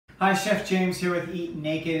Hi, Chef James here with Eat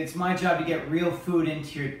Naked. It's my job to get real food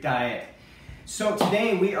into your diet. So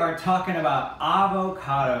today we are talking about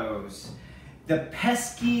avocados. The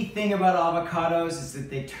pesky thing about avocados is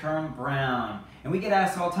that they turn brown. And we get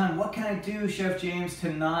asked all the time, what can I do, Chef James,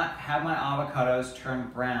 to not have my avocados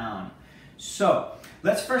turn brown? So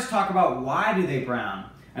let's first talk about why do they brown.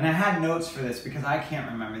 And I had notes for this because I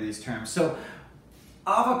can't remember these terms. So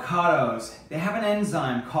avocados, they have an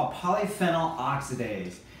enzyme called polyphenol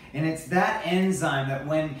oxidase. And it's that enzyme that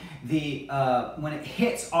when it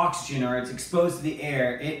hits oxygen or it's exposed to the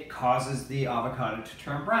air, it causes the avocado to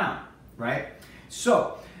turn brown, right?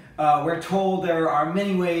 So we're told there are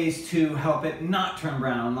many ways to help it not turn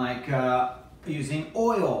brown, like using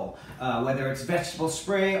oil, whether it's vegetable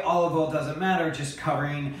spray, olive oil, doesn't matter, just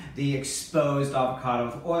covering the exposed avocado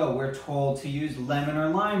with oil. We're told to use lemon or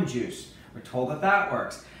lime juice. We're told that that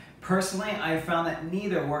works. Personally, I found that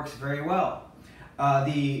neither works very well.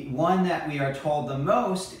 The one that we are told the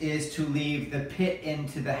most is to leave the pit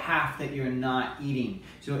into the half that you're not eating.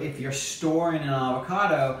 So if you're storing an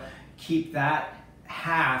avocado, keep that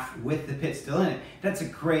half with the pit still in it. That's a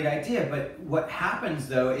great idea, but what happens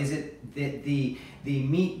though is the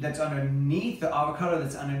meat that's underneath the avocado,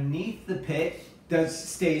 that's underneath the pit,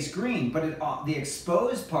 stays green, but the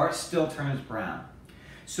exposed part still turns brown.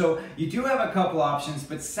 So you do have a couple options,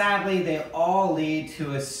 but sadly they all lead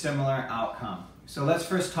to a similar outcome. So let's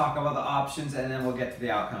first talk about the options and then we'll get to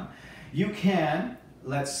the outcome. You can,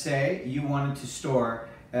 let's say you wanted to store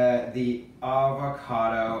the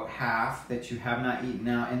avocado half that you have not eaten.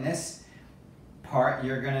 Now in this part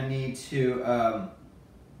you're going to need to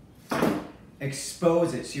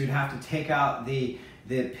expose it. So you'd have to take out the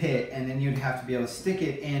pit and then you'd have to be able to stick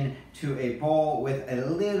it into a bowl with a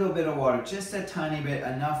little bit of water, just a tiny bit,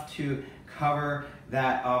 enough to cover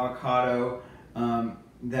that avocado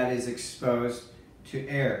that is exposed to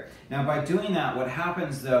air. Now by doing that, what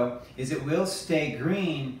happens though is it will stay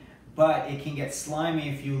green, but it can get slimy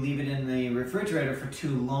if you leave it in the refrigerator for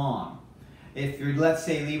too long. If you're, let's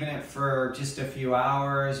say, leaving it for just a few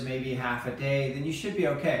hours, maybe half a day, then you should be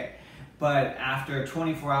okay. But after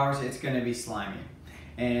 24 hours, it's going to be slimy.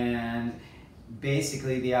 And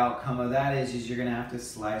basically the outcome of that is you're going to have to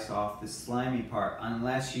slice off the slimy part,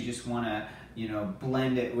 unless you just want to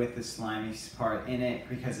blend it with the slimy part in it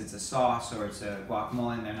because it's a sauce or it's a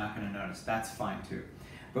guacamole and they're not going to notice. That's fine too.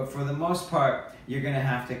 But for the most part, you're going to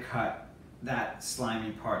have to cut that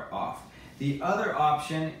slimy part off. The other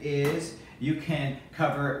option is you can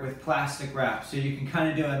cover it with plastic wrap. So you can kind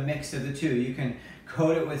of do a mix of the two. You can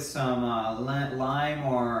coat it with some lime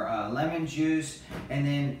or lemon juice and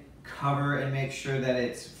then cover and make sure that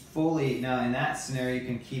it's fully, now in that scenario you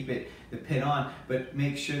can keep the pit on, but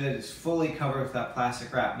make sure that it's fully covered with that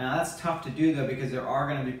plastic wrap. Now that's tough to do though because there are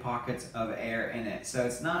going to be pockets of air in it, so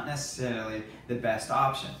it's not necessarily the best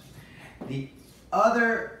option. The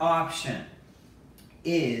other option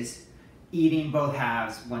is eating both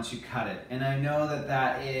halves once you cut it. And I know that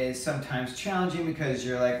that is sometimes challenging because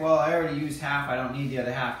you're like, well, I already used half, I don't need the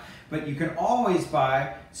other half. But you can always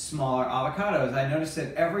buy smaller avocados. I noticed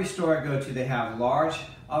that every store I go to, they have large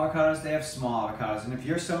avocados, they have small avocados. And if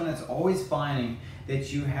you're someone that's always finding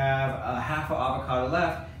that you have a half of avocado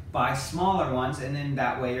left, buy smaller ones and then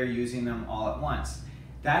that way you're using them all at once.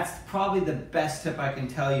 That's probably the best tip I can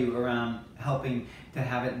tell you around helping to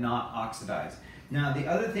have it not oxidize. Now the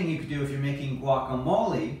other thing you could do if you're making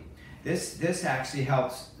guacamole, this actually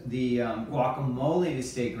helps the guacamole to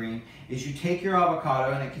stay green, is you take your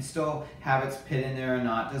avocado, and it can still have its pit in there or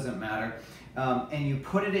not, doesn't matter, and you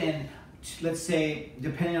put it in, let's say,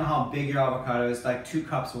 depending on how big your avocado is, like 2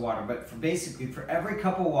 cups of water, but basically for every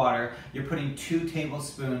cup of water, you're putting 2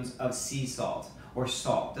 tablespoons of sea salt, or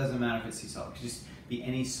salt, doesn't matter if it's sea salt, it could just be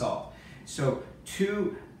any salt. So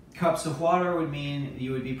 2 cups of water would mean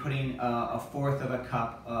you would be putting a 1/4 of a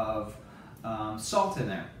cup of salt in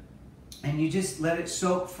there. And you just let it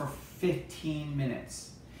soak for 15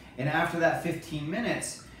 minutes. And after that 15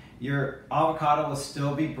 minutes, your avocado will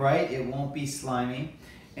still be bright, it won't be slimy.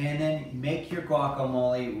 And then make your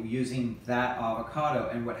guacamole using that avocado.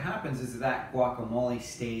 And what happens is that guacamole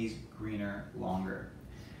stays greener longer.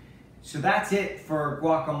 So that's it for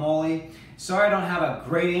guacamole. Sorry I don't have a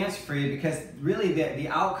great answer for you because really the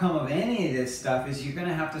outcome of any of this stuff is you're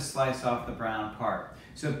gonna have to slice off the brown part.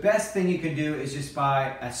 So the best thing you can do is just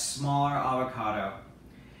buy a smaller avocado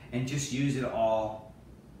and just use it all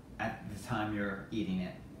at the time you're eating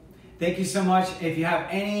it. Thank you so much. If you have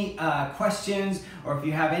any questions or if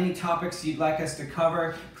you have any topics you'd like us to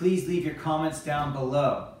cover, please leave your comments down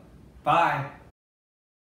below. Bye.